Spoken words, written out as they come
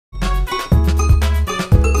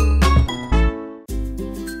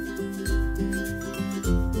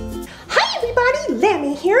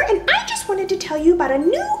here, and I just wanted to tell you about a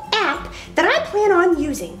new app that I plan on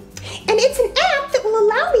using. And it's an app that will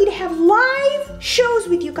allow me to have live shows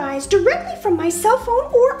with you guys directly from my cell phone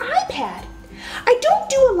or iPad. I don't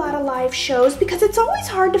do a lot of live shows because it's always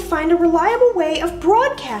hard to find a reliable way of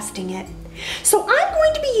broadcasting it. So I'm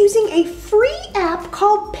going to be using a free app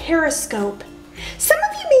called Periscope. Some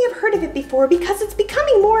of you may have heard of it before because it's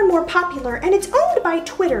becoming more and more popular, and it's owned by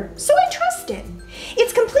Twitter, so I trust it.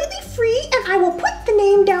 It's completely free, and I will put the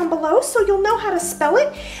name down below so you'll know how to spell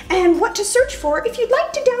it and what to search for if you'd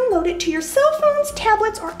like to download it to your cell phones,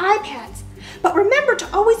 tablets, or iPads. But remember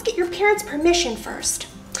to always get your parents' permission first.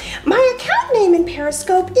 My account name in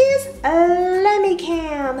Periscope is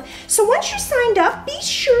LambieCam, so once you're signed up, be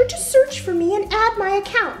sure to search for me and add my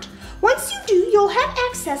account. Once you do, you'll have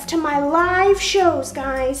access to my live shows,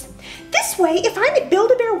 guys. This way, if I'm at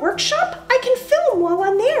Build-A-Bear Workshop, I can film while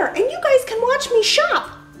I'm there, and you guys can watch me shop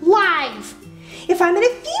live. If I'm at a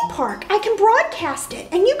theme park, I can broadcast it,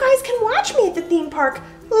 and you guys can watch me at the theme park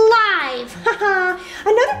live.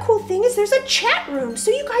 Another cool thing is there's a chat room,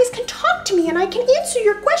 so you guys can talk to me and I can answer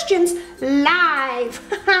your questions live.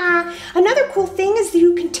 Another cool thing is that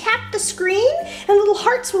you can tap the screen and little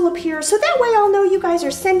hearts will appear, so that way I'll know you guys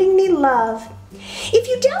are sending me love. If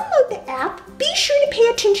you download the app, be sure to pay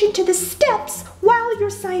attention to the steps while you're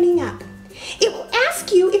signing up. It will ask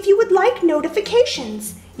you if you would like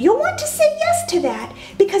notifications. You'll want to say yes to that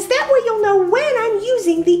because that way you'll know when I'm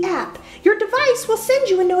using the app. Your device will send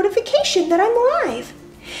you a notification that I'm live.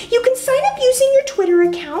 You can sign up using your Twitter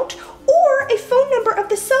account or a phone number of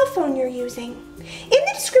the cell phone you're using. In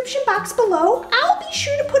the description box below, I'll be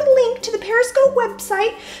sure to put a link to the Periscope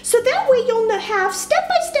website so that way you'll have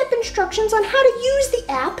step-by-step instructions on how to use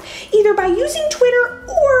the app, either by using Twitter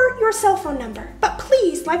or your cell phone number. But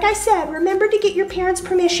please, like I said, remember to get your parents'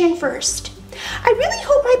 permission first. I really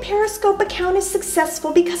hope my Periscope account is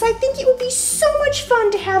successful because I think it would be so much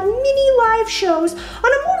fun to have mini live shows on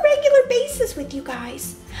a more regular basis with you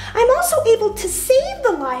guys. I'm also able to save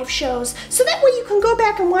the live shows so that way you can go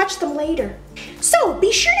back and watch them later. So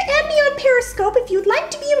be sure to add me on Periscope if you'd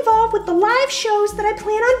like to be involved with the live shows that I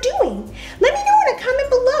plan on doing. Let me know in a comment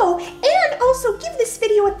below, and also give this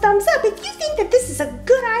video a thumbs up if you think that this is a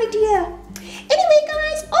good idea. Anyway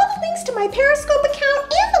guys, all the links to my Periscope account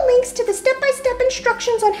and the links to the step-by-step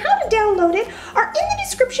instructions on how to download it are in the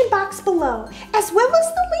description box below, as well as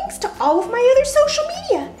the links to all of my other social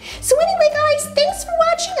media. So anyway guys, thanks for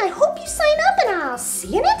watching. I hope you sign up, and I'll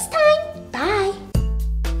see you next time.